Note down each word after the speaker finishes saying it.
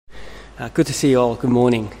Good to see you all. Good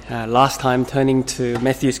morning. Last time turning to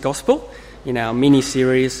Matthew's Gospel in our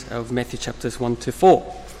mini-series of Matthew chapters 1 to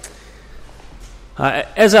 4.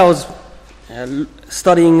 As I was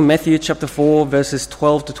studying Matthew chapter 4 verses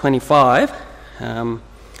 12 to 25,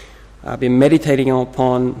 I've been meditating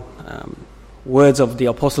upon words of the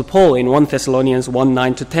Apostle Paul in 1 Thessalonians 1,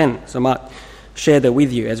 9 to 10. So I might share that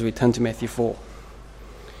with you as we turn to Matthew 4.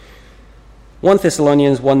 1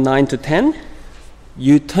 Thessalonians 1, 9 to 10.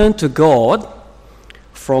 You turn to God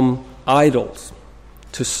from idols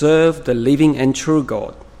to serve the living and true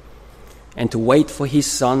God and to wait for his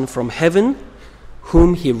Son from heaven,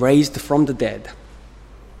 whom he raised from the dead,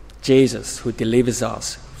 Jesus, who delivers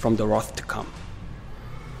us from the wrath to come.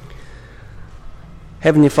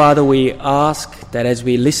 Heavenly Father, we ask that as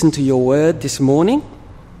we listen to your word this morning,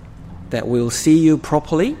 that we'll see you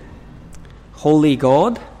properly, holy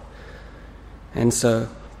God, and so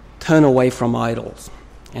turn away from idols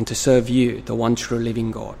and to serve you, the one true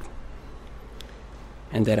living God.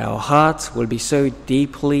 And that our hearts will be so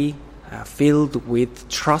deeply filled with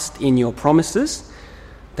trust in your promises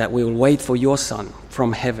that we will wait for your Son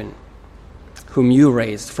from heaven, whom you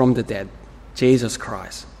raised from the dead, Jesus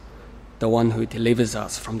Christ, the one who delivers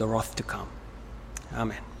us from the wrath to come.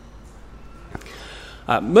 Amen.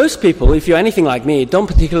 Most people, if you're anything like me, don't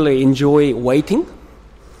particularly enjoy waiting.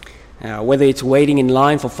 Whether it's waiting in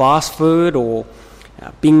line for fast food or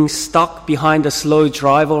being stuck behind a slow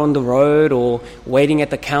driver on the road or waiting at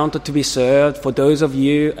the counter to be served. For those of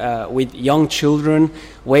you with young children,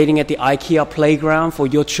 waiting at the IKEA playground for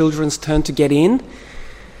your children's turn to get in.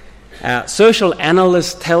 Social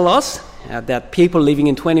analysts tell us that people living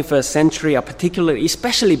in 21st century are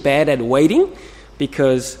especially bad at waiting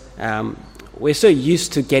because we're so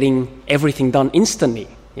used to getting everything done instantly.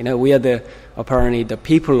 You know, we are apparently the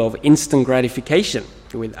people of instant gratification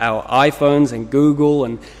with our iPhones and Google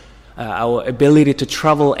and our ability to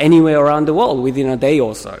travel anywhere around the world within a day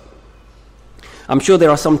or so. I'm sure there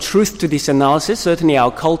are some truth to this analysis. Certainly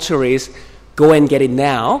our culture is go and get it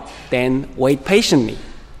now, then wait patiently.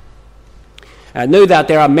 No doubt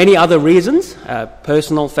there are many other reasons,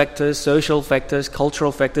 personal factors, social factors,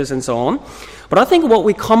 cultural factors, and so on. But I think what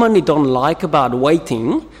we commonly don't like about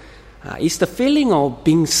waiting is the feeling of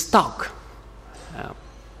being stuck.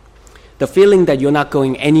 The feeling that you're not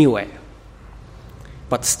going anywhere,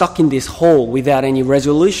 but stuck in this hole without any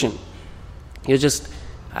resolution. You're just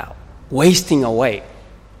wasting away.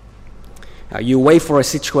 You wait for a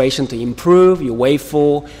situation to improve. You wait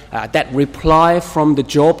for that reply from the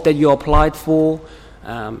job that you applied for.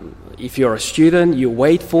 If you're a student, you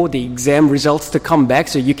wait for the exam results to come back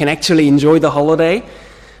so you can actually enjoy the holiday.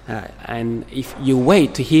 And if you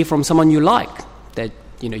wait to hear from someone you like, that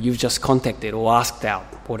you've just contacted or asked out,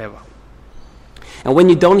 whatever. And when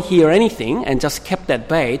you don't hear anything and just kept at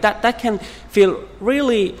bay, that can feel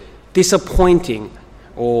really disappointing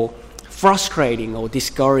or frustrating or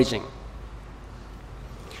discouraging.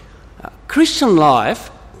 Christian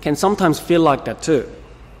life can sometimes feel like that too.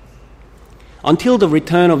 Until the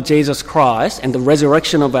return of Jesus Christ and the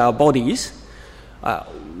resurrection of our bodies,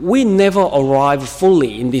 we never arrive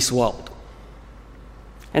fully in this world.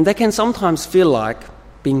 And that can sometimes feel like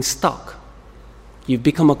being stuck. You've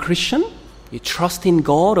become a Christian, you trust in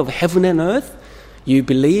God of heaven and earth, you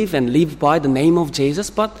believe and live by the name of Jesus,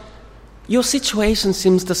 but your situation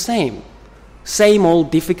seems the same. Same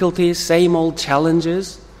old difficulties, same old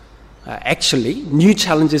challenges. Actually, new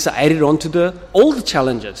challenges are added onto the old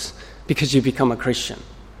challenges because you become a Christian.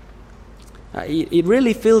 It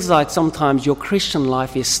really feels like sometimes your Christian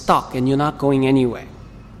life is stuck and you're not going anywhere.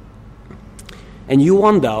 And you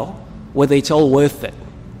wonder whether it's all worth it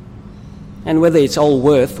and whether it's all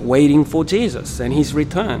worth waiting for Jesus and his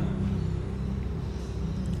return.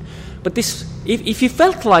 But if you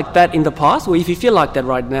felt like that in the past, or if you feel like that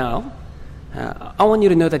right now, I want you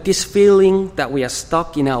to know that this feeling that we are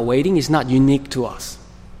stuck in our waiting is not unique to us.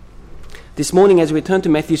 This morning, as we turn to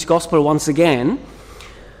Matthew's Gospel once again,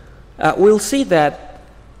 we'll see that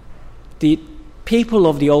the people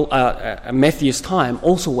of the old Matthew's time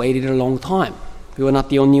also waited a long time. We were not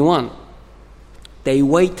the only one. They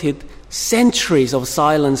waited centuries of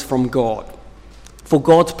silence from God for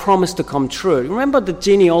God's promise to come true. Remember the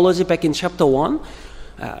genealogy back in chapter 1?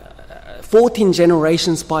 14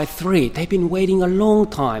 generations by 3. They've been waiting a long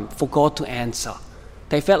time for God to answer.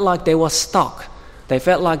 They felt like they were stuck. They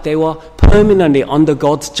felt like they were permanently under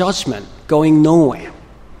God's judgment, going nowhere.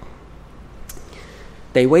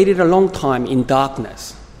 They waited a long time in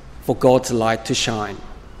darkness for God's light to shine.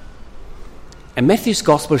 And Matthew's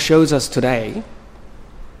Gospel shows us today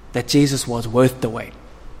that Jesus was worth the wait.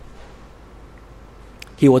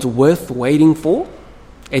 He was worth waiting for,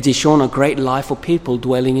 as he shone a great light for people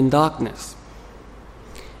dwelling in darkness.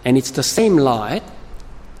 And it's the same light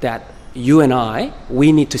that you and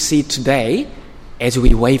we need to see today as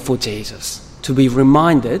we wait for Jesus, to be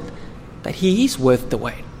reminded that he is worth the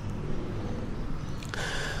wait.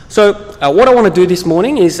 So what I want to do this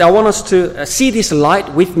morning is I want us to see this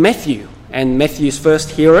light with Matthew and Matthew's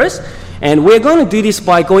first hearers. And we're going to do this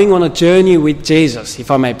by going on a journey with Jesus,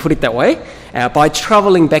 if I may put it that way, by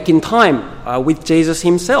traveling back in time with Jesus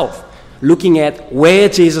himself, looking at where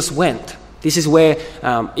Jesus went. This is where,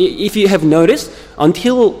 if you have noticed,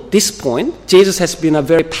 until this point, Jesus has been a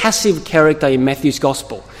very passive character in Matthew's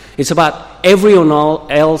gospel. It's about everyone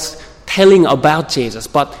else telling about Jesus.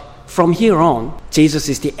 But from here on, Jesus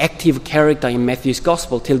is the active character in Matthew's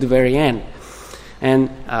gospel till the very end. And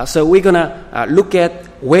so we're going to look at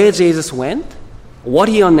where Jesus went, what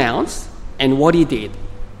he announced, and what he did.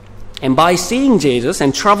 And by seeing Jesus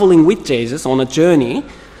and traveling with Jesus on a journey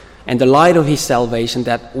and the light of his salvation,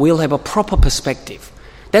 that we'll have a proper perspective.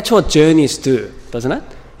 That's what journeys do, doesn't it?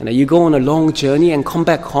 You go on a long journey and come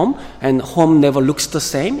back home, and home never looks the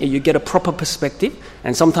same. You get a proper perspective,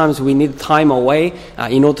 and sometimes we need time away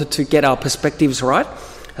in order to get our perspectives right.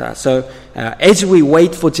 So as we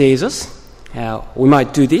wait for Jesus, we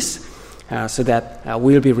might do this so that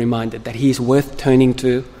we'll be reminded that he is worth turning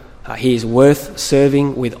to, he is worth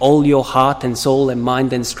serving with all your heart and soul and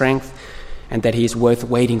mind and strength, and that he is worth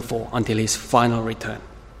waiting for until his final return.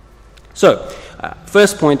 So,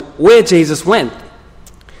 first point, where Jesus went.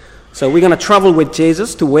 So we're going to travel with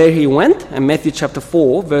Jesus to where he went, in Matthew chapter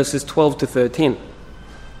 4, verses 12 to 13.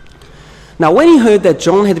 Now when he heard that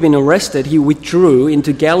John had been arrested, he withdrew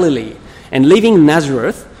into Galilee, and leaving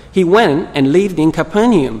Nazareth, he went and lived in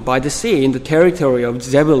Capernaum by the sea in the territory of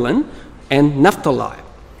Zebulun and Naphtali.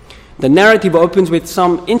 The narrative opens with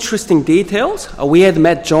some interesting details. We had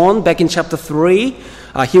met John back in chapter 3.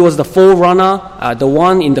 He was the forerunner, the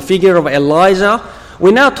one in the figure of Elijah.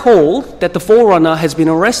 We're now told that the forerunner has been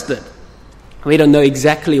arrested. We don't know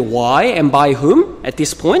exactly why and by whom at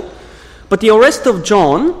this point, but the arrest of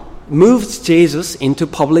John moves Jesus into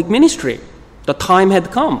public ministry. The time had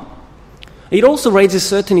come. It also raises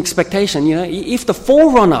certain expectation. If the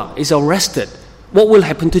forerunner is arrested, what will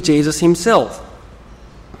happen to Jesus himself?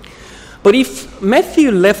 But if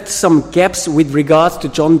Matthew left some gaps with regards to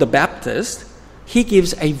John the Baptist, he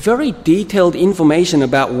gives a very detailed information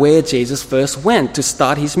about where Jesus first went to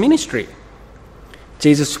start his ministry.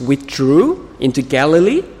 Jesus withdrew into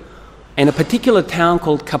Galilee and a particular town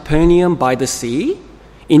called Capernaum by the sea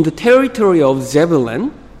in the territory of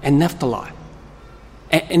Zebulun and Naphtali.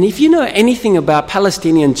 And if you know anything about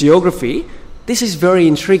Palestinian geography, this is very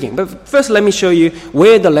intriguing. But first let me show you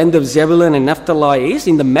where the land of Zebulun and Naphtali is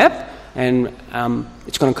in the map. And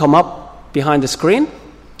it's going to come up behind the screen.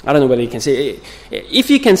 I don't know whether you can see it. If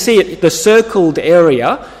you can see it, the circled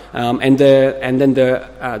area and then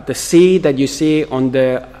the sea that you see on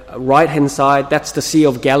the right-hand side, that's the Sea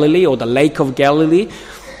of Galilee or the Lake of Galilee.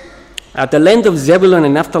 The land of Zebulun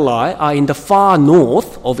and Naphtali are in the far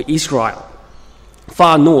north of Israel,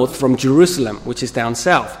 far north from Jerusalem, which is down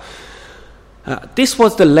south. This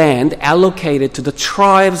was the land allocated to the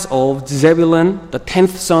tribes of Zebulun, the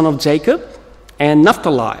 10th son of Jacob, and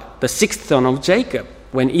Naphtali, the 6th son of Jacob,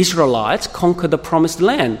 when Israelites conquered the promised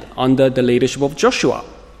land under the leadership of Joshua.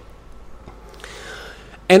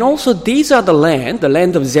 And also these are the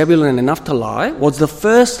land of Zebulun and Naphtali was the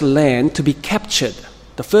first land to be captured,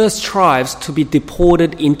 the first tribes to be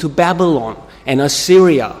deported into Babylon and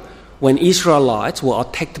Assyria when Israelites were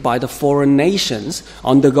attacked by the foreign nations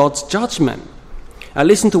under God's judgment.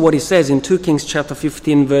 Listen to what he says in 2 Kings chapter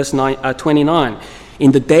 15, verse 29.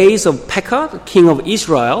 In the days of Pekah, king of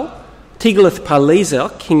Israel, Tiglath-Pileser,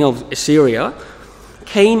 king of Assyria,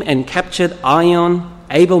 came and captured Ion,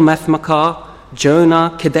 Abel-Mathmakah,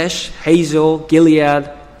 Jonah, Kadesh, Hazor, Gilead,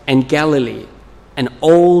 and Galilee, and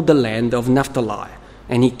all the land of Naphtali.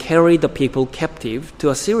 And he carried the people captive to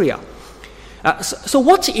Assyria. So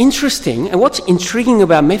what's interesting and what's intriguing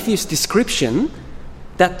about Matthew's description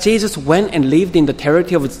that Jesus went and lived in the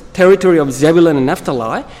territory of Zebulun and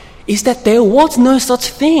Naphtali is that there was no such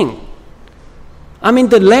thing. I mean,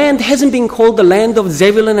 the land hasn't been called the land of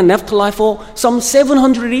Zebulun and Naphtali for some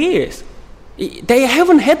 700 years. They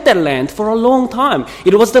haven't had that land for a long time.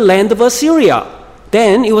 It was the land of Assyria.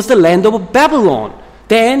 Then it was the land of Babylon.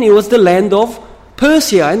 Then it was the land of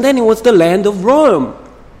Persia. And then it was the land of Rome.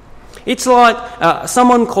 It's like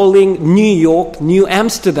someone calling New York New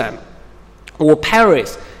Amsterdam, or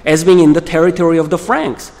Paris as being in the territory of the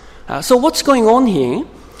Franks. So what's going on here?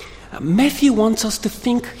 Matthew wants us to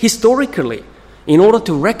think historically. in order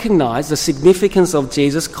to recognize the significance of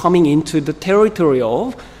Jesus coming into the territory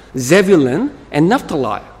of Zebulun and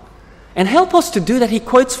Naphtali. And help us to do that, he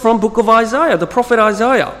quotes from book of Isaiah, the prophet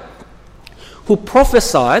Isaiah, who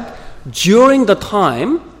prophesied during the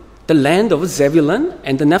time the land of Zebulun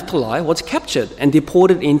and the Naphtali was captured and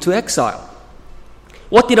deported into exile.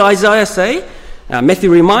 What did Isaiah say?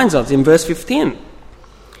 Matthew reminds us in verse 15.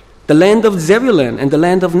 The land of Zebulun and the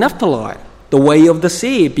land of Naphtali, the way of the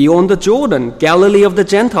sea, beyond the Jordan, Galilee of the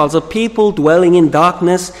Gentiles, a people dwelling in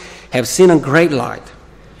darkness have seen a great light.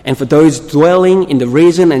 And for those dwelling in the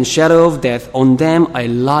region and shadow of death, on them a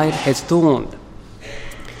light has dawned.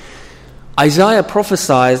 Isaiah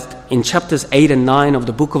prophesied in chapters 8 and 9 of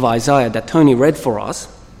the book of Isaiah that Tony read for us,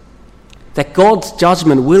 that God's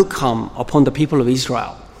judgment will come upon the people of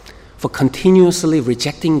Israel for continuously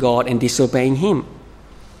rejecting God and disobeying Him.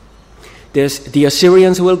 The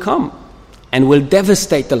Assyrians will come and will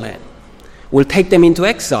devastate the land, will take them into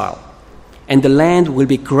exile, and the land will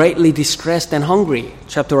be greatly distressed and hungry.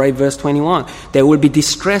 Chapter 8, verse 21. There will be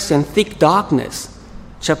distress and thick darkness.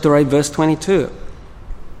 Chapter 8, verse 22.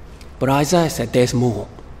 But Isaiah said there's more.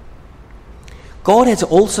 God has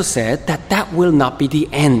also said that that will not be the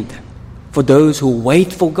end for those who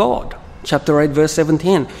wait for God. Chapter 8, verse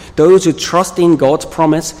 17. Those who trust in God's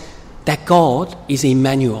promise that God is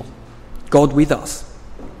Emmanuel, God with us.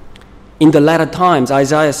 In the latter times,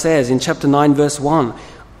 Isaiah says in chapter 9, verse 1,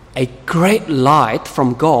 a great light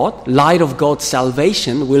from God, light of God's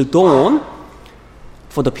salvation, will dawn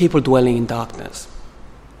for the people dwelling in darkness.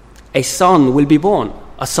 A son will be born,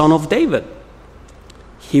 a son of David.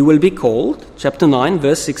 He will be called, chapter 9,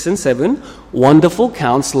 verse 6 and 7, Wonderful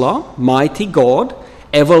Counselor, Mighty God,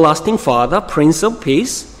 Everlasting Father, Prince of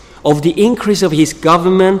Peace. Of the increase of his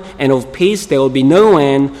government and of peace there will be no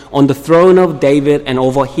end on the throne of David and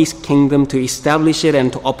over his kingdom, to establish it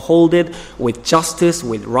and to uphold it with justice,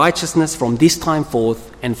 with righteousness from this time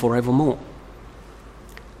forth and forevermore.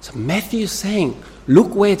 So Matthew is saying,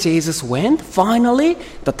 look where Jesus went. Finally,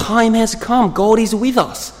 the time has come. God is with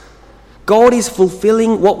us. God is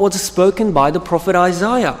fulfilling what was spoken by the prophet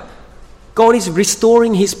Isaiah. God is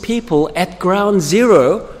restoring his people at ground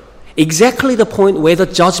zero, exactly the point where the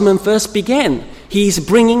judgment first began. He is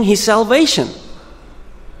bringing his salvation.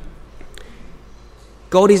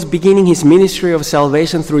 God is beginning his ministry of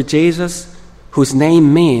salvation through Jesus, whose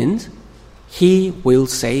name means he will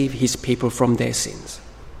save his people from their sins.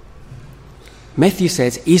 Matthew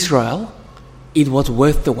says, Israel, it was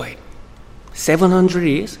worth the wait. 700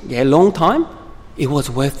 years, a long time, it was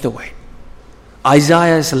worth the wait.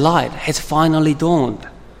 Isaiah's light has finally dawned.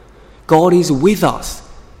 God is with us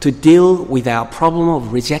to deal with our problem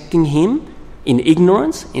of rejecting him in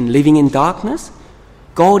ignorance, in living in darkness.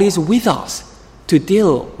 God is with us to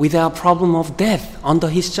deal with our problem of death under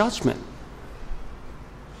his judgment.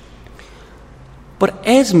 But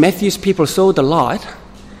as Matthew's people saw the light,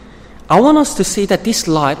 I want us to see that this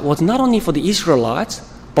light was not only for the Israelites,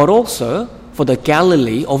 but also for the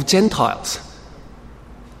Galilee of Gentiles.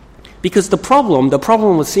 Because the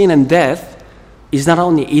problem with sin and death is not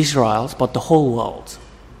only Israel's, but the whole world.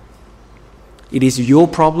 It is your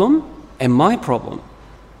problem and my problem.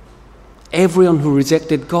 Everyone who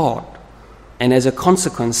rejected God and as a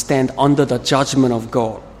consequence stand under the judgment of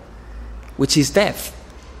God, which is death,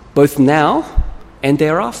 both now and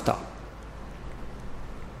thereafter.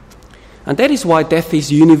 And that is why death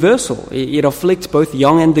is universal. It afflicts both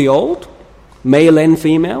young and the old, male and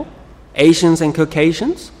female, Asians and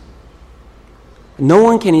Caucasians. No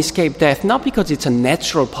one can escape death, not because it's a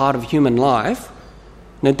natural part of human life.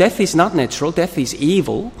 No, death is not natural. Death is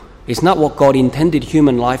evil. It's not what God intended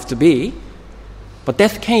human life to be. But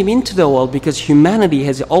death came into the world because humanity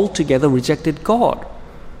has altogether rejected God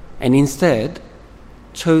and instead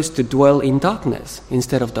chose to dwell in darkness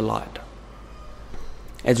instead of the light.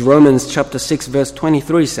 As Romans chapter 6 verse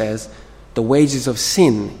 23 says, the wages of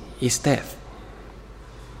sin is death.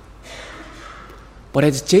 But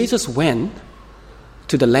as Jesus went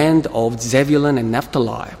to the land of Zebulun and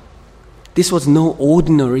Naphtali, this was no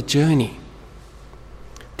ordinary journey.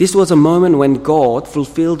 This was a moment when God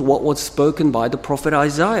fulfilled what was spoken by the prophet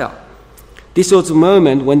Isaiah. This was a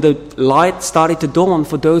moment when the light started to dawn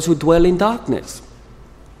for those who dwell in darkness,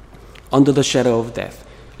 under the shadow of death.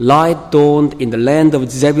 Light dawned in the land of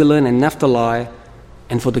Zebulun and Naphtali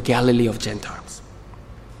and for the Galilee of Gentiles.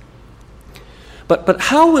 But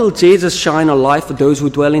how will Jesus shine a light for those who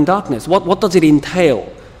dwell in darkness? What does it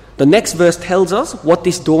entail? The next verse tells us what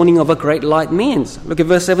this dawning of a great light means. Look at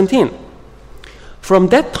verse 17. From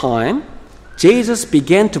that time, Jesus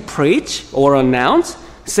began to preach or announce,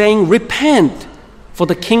 saying, repent, for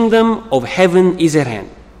the kingdom of heaven is at hand.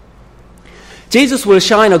 Jesus will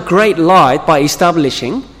shine a great light by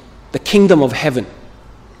establishing the kingdom of heaven.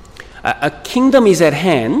 A kingdom is at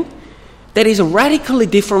hand that is radically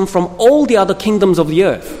different from all the other kingdoms of the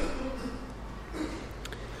earth.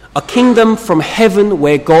 A kingdom from heaven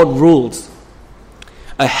where God rules.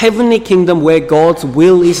 A heavenly kingdom where God's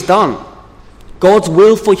will is done. God's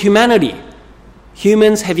will for humanity.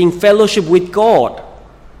 Humans having fellowship with God,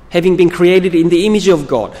 having been created in the image of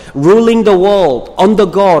God, ruling the world under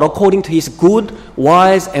God according to His good,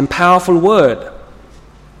 wise, and powerful word.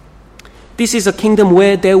 This is a kingdom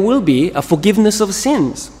where there will be a forgiveness of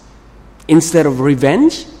sins instead of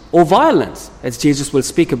revenge or violence, as Jesus will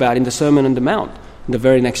speak about in the Sermon on the Mount in the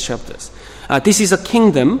very next chapters. This is a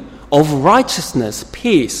kingdom of righteousness,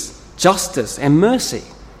 peace, justice, and mercy.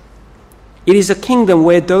 It is a kingdom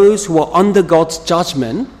where those who are under God's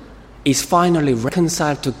judgment is finally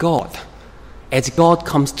reconciled to God as God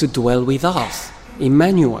comes to dwell with us,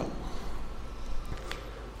 Emmanuel.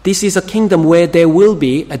 This is a kingdom where there will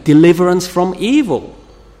be a deliverance from evil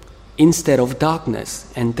instead of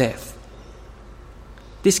darkness and death.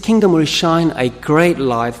 This kingdom will shine a great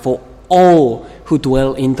light for all who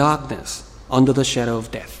dwell in darkness under the shadow of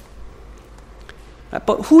death.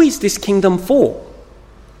 But who is this kingdom for?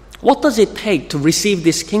 What does it take to receive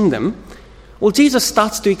this kingdom? Well, Jesus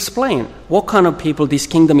starts to explain what kind of people this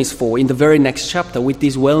kingdom is for in the very next chapter with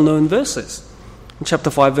these well-known verses. In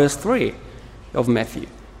chapter 5, verse 3 of Matthew.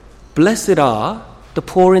 Blessed are the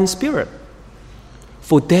poor in spirit,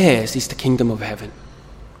 for theirs is the kingdom of heaven.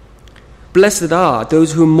 Blessed are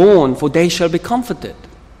those who mourn, for they shall be comforted.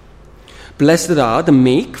 Blessed are the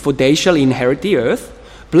meek, for they shall inherit the earth.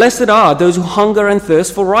 Blessed are those who hunger and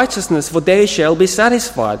thirst for righteousness, for they shall be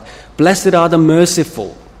satisfied. Blessed are the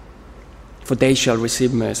merciful, for they shall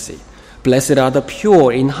receive mercy. Blessed are the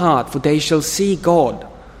pure in heart, for they shall see God.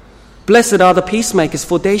 Blessed are the peacemakers,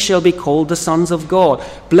 for they shall be called the sons of God.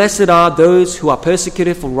 Blessed are those who are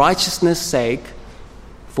persecuted for righteousness' sake,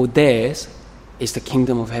 for theirs is the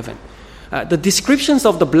kingdom of heaven. The descriptions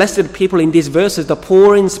of the blessed people in these verses, the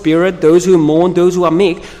poor in spirit, those who mourn, those who are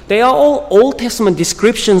meek, they are all Old Testament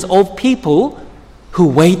descriptions of people who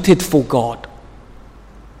waited for God,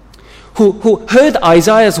 who heard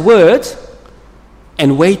Isaiah's words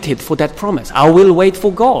and waited for that promise. I will wait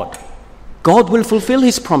for God. God will fulfill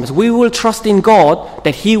His promise. We will trust in God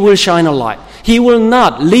that He will shine a light. He will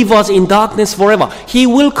not leave us in darkness forever. He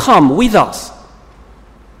will come with us.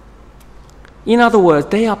 In other words,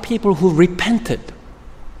 they are people who repented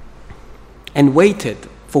and waited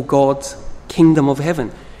for God's kingdom of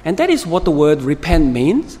heaven. And that is what the word repent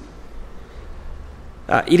means.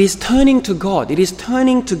 It is turning to God. It is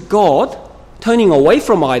turning to God, turning away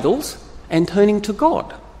from idols and turning to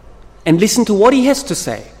God. And listen to what He has to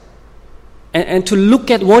say. And to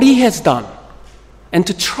look at what He has done. And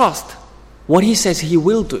to trust what He says He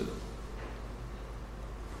will do.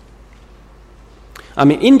 I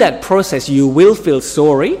mean, in that process, you will feel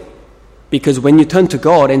sorry, because when you turn to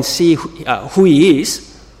God and see who He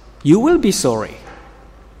is, you will be sorry.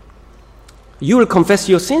 You will confess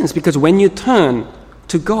your sins, because when you turn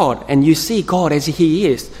to God and you see God as He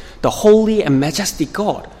is, the holy and majestic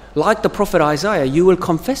God, like the prophet Isaiah, you will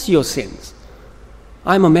confess your sins.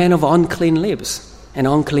 I'm a man of unclean lips and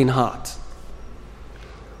unclean heart.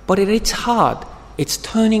 But at its heart, it's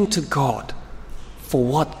turning to God for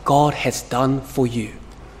what God has done for you.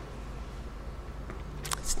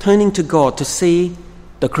 It's turning to God to see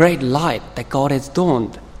the great light that God has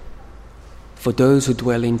dawned for those who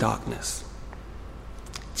dwell in darkness.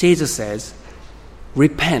 Jesus says,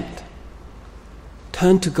 repent,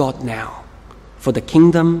 turn to God now, for the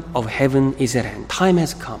kingdom of heaven is at hand. Time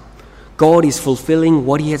has come. God is fulfilling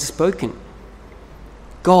what He has spoken.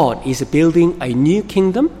 God is building a new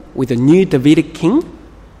kingdom with a new Davidic king,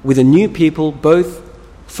 with a new people, both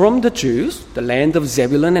from the Jews, the land of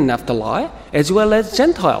Zebulun and Naphtali, as well as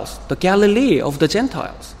Gentiles, the Galilee of the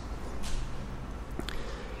Gentiles.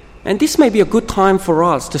 And this may be a good time for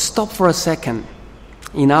us to stop for a second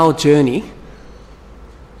in our journey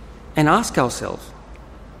and ask ourselves,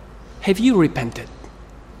 have you repented?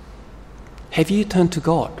 Have you turned to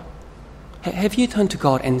God? Have you turned to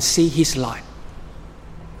God and see His light?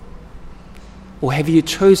 Or have you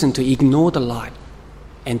chosen to ignore the light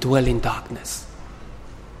and dwell in darkness?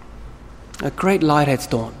 A great light has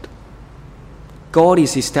dawned. God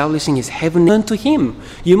is establishing His heaven. Turn to Him.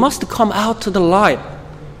 You must come out to the light,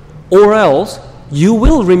 or else you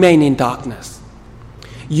will remain in darkness.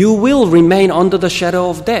 You will remain under the shadow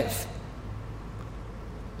of death.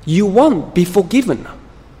 You won't be forgiven.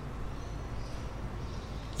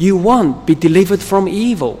 You won't be delivered from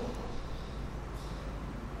evil.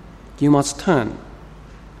 You must turn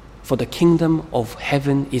for the kingdom of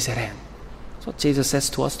heaven is at hand. That's what Jesus says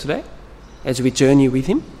to us today. As we journey with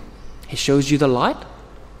him, he shows you the light,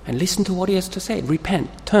 and listen to what he has to say.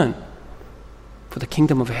 Repent, turn, for the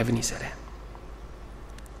kingdom of heaven is at hand.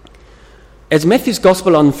 As Matthew's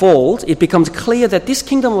gospel unfolds, it becomes clear that this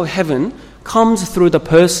kingdom of heaven comes through the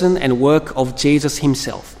person and work of Jesus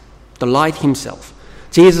himself, the light himself.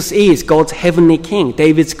 Jesus is God's heavenly king,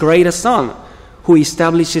 David's greatest son, who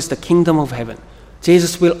establishes the kingdom of heaven.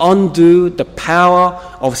 Jesus will undo the power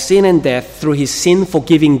of sin and death through his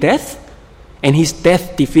sin-forgiving death and his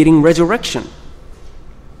death-defeating resurrection.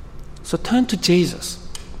 So turn to Jesus.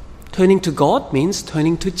 Turning to God means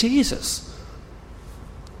turning to Jesus.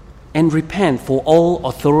 And repent, for all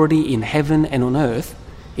authority in heaven and on earth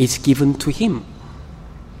is given to him.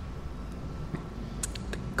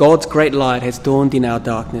 God's great light has dawned in our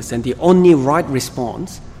darkness, and the only right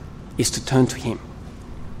response is to turn to him.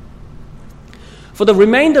 For the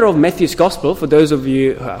remainder of Matthew's Gospel, for those of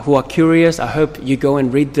you who are curious, I hope you go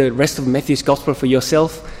and read the rest of Matthew's Gospel for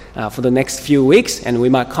yourself for the next few weeks, and we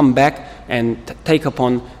might come back and take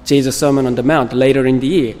upon Jesus' Sermon on the Mount later in the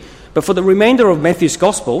year. But for the remainder of Matthew's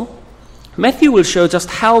Gospel, Matthew will show just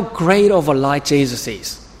how great of a light Jesus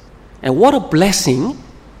is, and what a blessing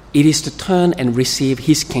it is to turn and receive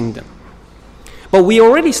his kingdom. But we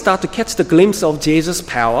already start to catch the glimpse of Jesus'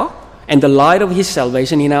 power and the light of his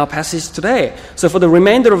salvation in our passage today. So for the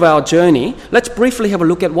remainder of our journey, let's briefly have a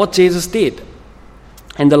look at what Jesus did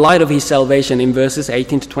and the light of his salvation in verses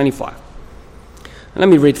 18 to 25. Let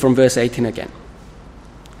me read from verse 18 again.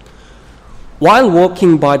 While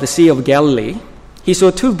walking by the Sea of Galilee, he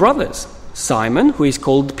saw two brothers, Simon, who is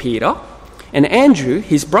called Peter, and Andrew,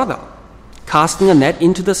 his brother, casting a net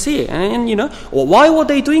into the sea. And why were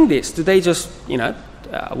they doing this? Did they just,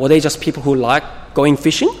 were they just people who like going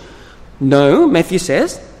fishing? No, Matthew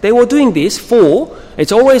says they were doing this for,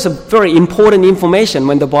 it's always a very important information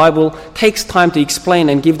when the Bible takes time to explain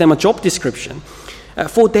and give them a job description.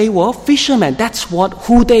 For they were fishermen. That's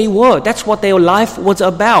who they were. That's what their life was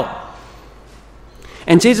about.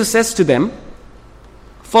 And Jesus says to them,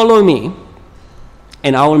 "Follow me,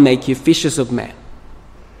 and I will make you fishers of men."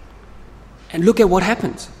 And look at what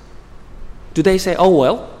happens. Do they say, "Oh,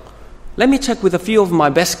 well, let me check with a few of my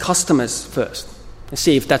best customers first and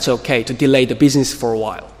see if that's okay to delay the business for a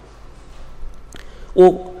while"?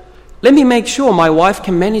 Or, "Let me make sure my wife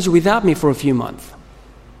can manage without me for a few months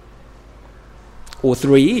or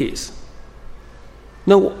 3 years"?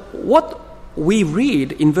 No, what we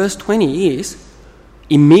read in verse 20 is,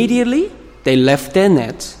 immediately they left their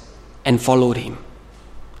nets and followed him.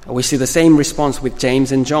 We see the same response with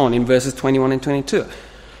James and John in verses 21 and 22.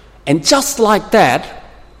 And just like that,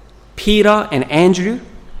 Peter and Andrew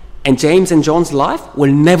and James and John's life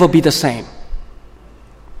will never be the same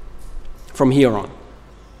from here on.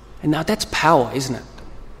 And now that's power, isn't it?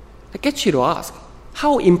 That gets you to ask,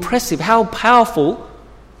 how impressive, how powerful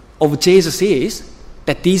of Jesus is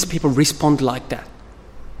that these people respond like that.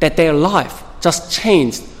 That their life just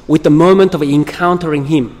changed with the moment of encountering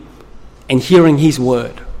him and hearing his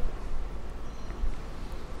word.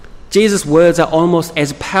 Jesus' words are almost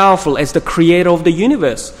as powerful as the creator of the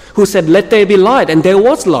universe, who said, "Let there be light," and there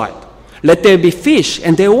was light. "Let there be fish,"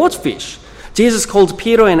 and there was fish. Jesus called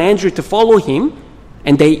Peter and Andrew to follow him,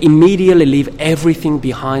 and they immediately leave everything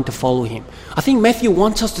behind to follow him. I think Matthew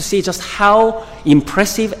wants us to see just how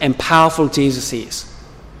impressive and powerful Jesus is.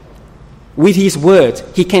 With his words,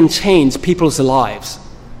 he can change people's lives.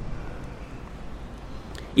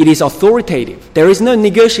 It is authoritative. There is no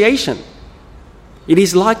negotiation. It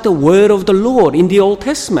is like the word of the Lord in the Old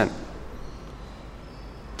Testament.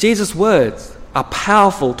 Jesus' words are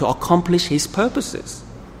powerful to accomplish his purposes.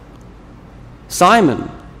 Simon,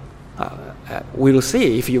 we will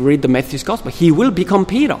see if you read the Matthew's Gospel, he will become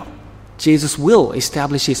Peter. Jesus will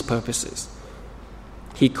establish his purposes.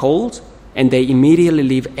 He calls, and they immediately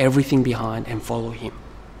leave everything behind and follow him.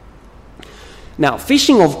 Now,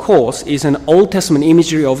 fishing, of course, is an Old Testament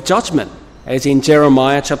imagery of judgment, as in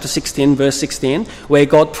Jeremiah chapter 16, verse 16, where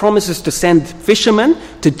God promises to send fishermen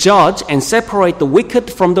to judge and separate the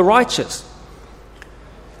wicked from the righteous.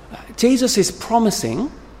 Jesus is promising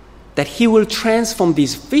that he will transform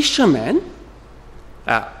these fishermen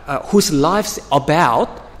whose lives are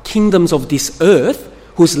about kingdoms of this earth,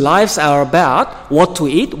 whose lives are about what to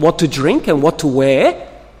eat, what to drink, and what to wear,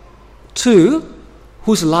 to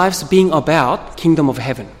whose lives being about kingdom of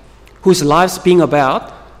heaven, whose lives being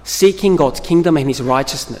about seeking God's kingdom and his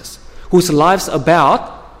righteousness, whose lives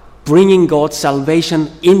about bringing God's salvation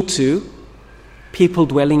into people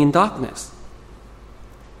dwelling in darkness.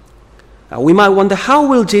 We might wonder, how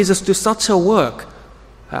will Jesus do such a work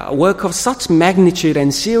a work of such magnitude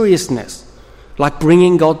and seriousness, like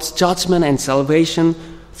bringing God's judgment and salvation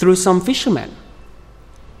through some fishermen.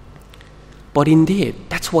 But indeed,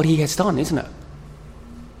 that's what he has done, isn't it?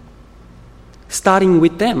 Starting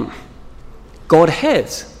with them, God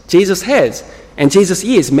has, Jesus has, and Jesus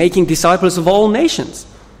is making disciples of all nations.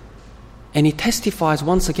 And he testifies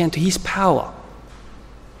once again to his power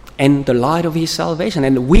and the light of his salvation.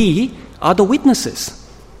 And we are the witnesses.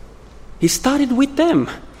 He started with them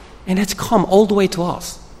and has come all the way to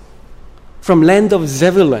us. From land of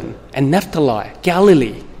Zebulun and Naphtali,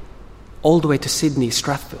 Galilee, all the way to Sydney,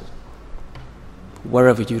 Strathfield,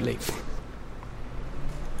 wherever you live.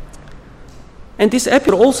 And this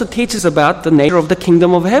episode also teaches about the nature of the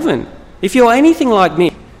kingdom of heaven. If you are anything like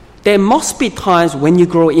me, there must be times when you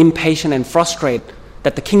grow impatient and frustrated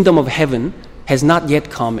that the kingdom of heaven has not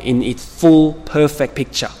yet come in its full, perfect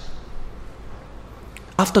picture.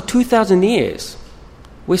 After 2,000 years,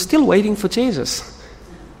 we're still waiting for Jesus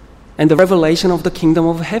and the revelation of the kingdom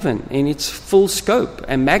of heaven in its full scope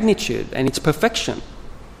and magnitude and its perfection.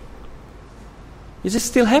 Is it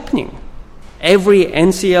still happening? Every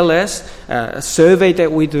NCLS survey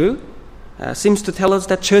that we do seems to tell us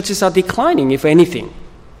that churches are declining, if anything.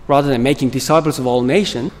 Rather than making disciples of all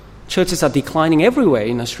nations, churches are declining everywhere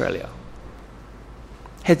in Australia.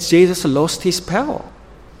 Has Jesus lost his power?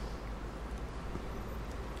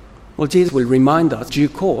 Well, Jesus will remind us, due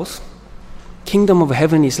course, kingdom of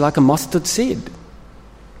heaven is like a mustard seed,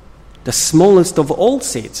 the smallest of all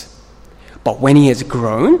seeds. But when he has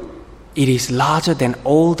grown, it is larger than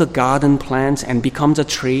all the garden plants and becomes a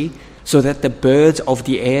tree, so that the birds of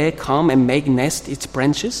the air come and make nest its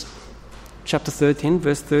branches. Chapter 13,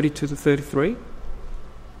 verse 32 to 33.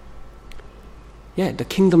 Yeah, the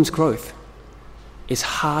kingdom's growth is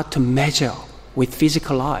hard to measure with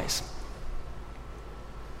physical eyes.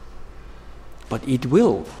 But it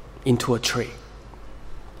will into a tree.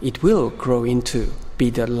 It will grow into be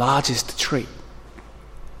the largest tree.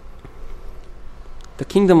 The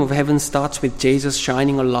kingdom of heaven starts with Jesus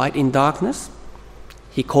shining a light in darkness.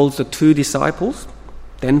 He calls the 2 disciples,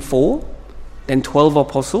 then 4, then 12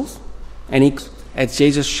 apostles. And as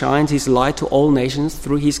Jesus shines his light to all nations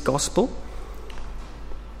through his gospel,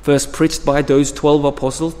 first preached by those 12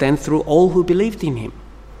 apostles, then through all who believed in him.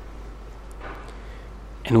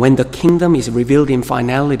 And when the kingdom is revealed in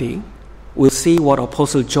finality, we'll see what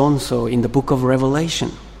Apostle John saw in the book of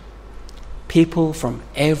Revelation. People from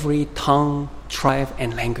every tongue, tribe,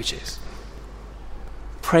 and languages,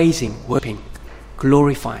 praising, worshiping,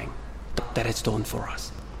 glorifying that it's done for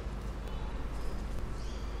us.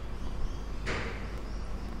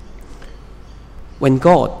 When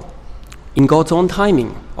God, in God's own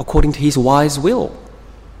timing, according to his wise will,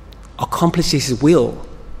 accomplishes his will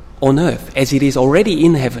on earth as it is already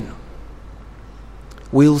in heaven,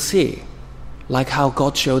 we'll see, like how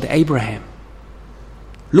God showed Abraham.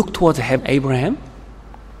 Look towards heaven, Abraham.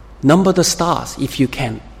 Number the stars if you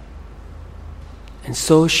can, and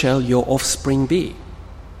so shall your offspring be.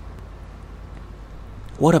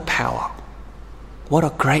 What a power. What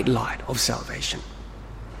a great light of salvation.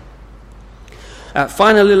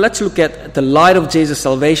 Finally, let's look at the light of Jesus'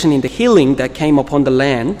 salvation in the healing that came upon the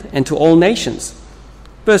land and to all nations.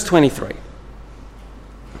 Verse 23.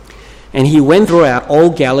 And he went throughout all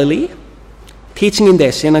Galilee, teaching in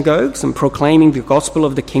their synagogues and proclaiming the gospel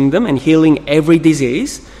of the kingdom and healing every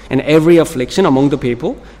disease and every affliction among the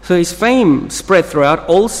people. So his fame spread throughout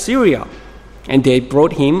all Syria. And they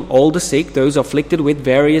brought him all the sick, those afflicted with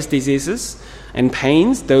various diseases and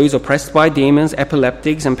pains, those oppressed by demons,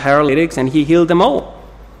 epileptics and paralytics, and he healed them all.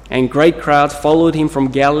 And great crowds followed him from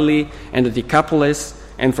Galilee and the Decapolis,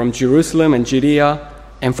 and from Jerusalem and Judea,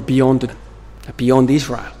 and from beyond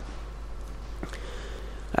Israel.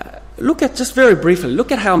 Look at, just very briefly,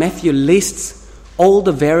 look at how Matthew lists all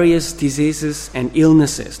the various diseases and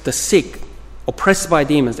illnesses, the sick, oppressed by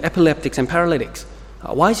demons, epileptics and paralytics.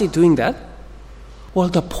 Why is he doing that? Well,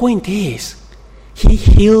 the point is, he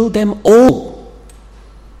healed them all.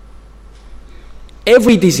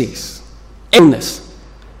 Every disease, illness,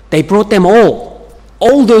 they brought them all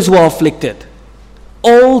those who are afflicted,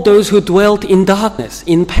 all those who dwelt in darkness,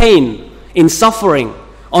 in pain, in suffering,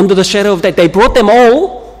 under the shadow of death. They brought them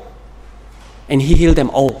all, and he healed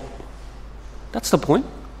them all. That's the point.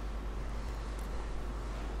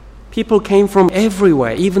 People came from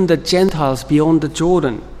everywhere, even the Gentiles beyond the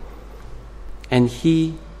Jordan, and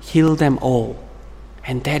he healed them all.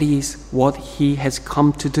 And that is what he has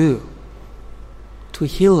come to do. To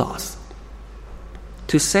heal us,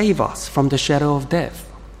 to save us from the shadow of death,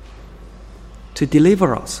 to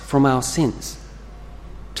deliver us from our sins,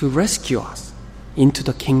 to rescue us into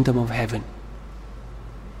the kingdom of heaven.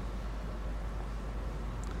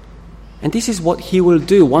 And this is what he will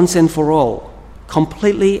do once and for all,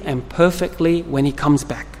 completely and perfectly when he comes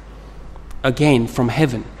back, again from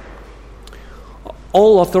heaven.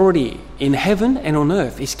 All authority in heaven and on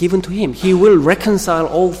earth is given to him. He will reconcile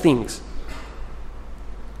all things.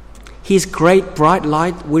 His great bright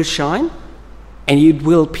light will shine, and it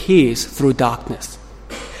will pierce through darkness.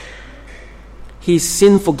 His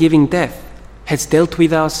sin-forgiving death has dealt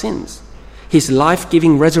with our sins. His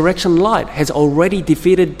life-giving resurrection light has already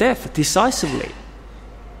defeated death decisively.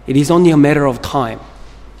 It is only a matter of time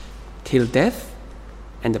till death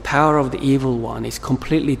and the power of the evil one is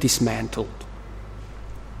completely dismantled.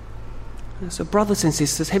 So, brothers and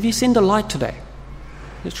sisters, have you seen the light today?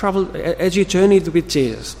 As you journeyed with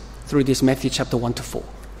Jesus through this Matthew chapter 1 to 4.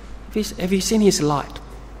 Have you seen his light?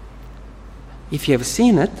 If you have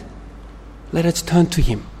seen it, let us turn to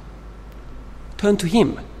him. Turn to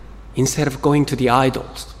him instead of going to the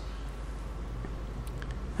idols.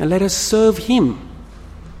 And let us serve him,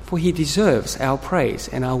 for he deserves our praise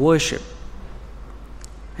and our worship.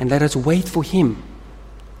 And let us wait for him,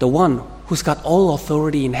 the one who's got all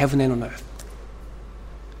authority in heaven and on earth,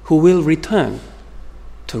 who will return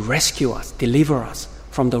to rescue us, deliver us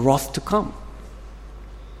from the wrath to come.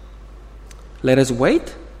 Let us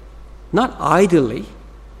wait, not idly,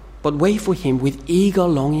 but wait for him with eager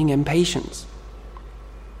longing and patience.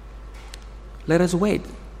 Let us wait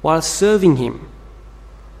while serving him,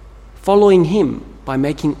 following him by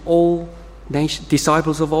making all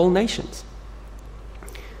disciples of all nations.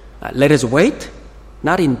 Let us wait,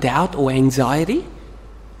 not in doubt or anxiety,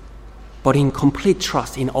 but in complete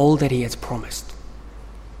trust in all that he has promised.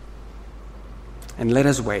 And let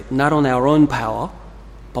us wait, not on our own power,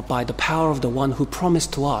 but by the power of the one who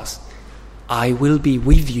promised to us, I will be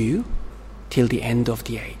with you till the end of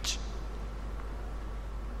the age.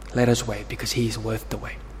 Let us wait because he is worth the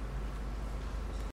wait.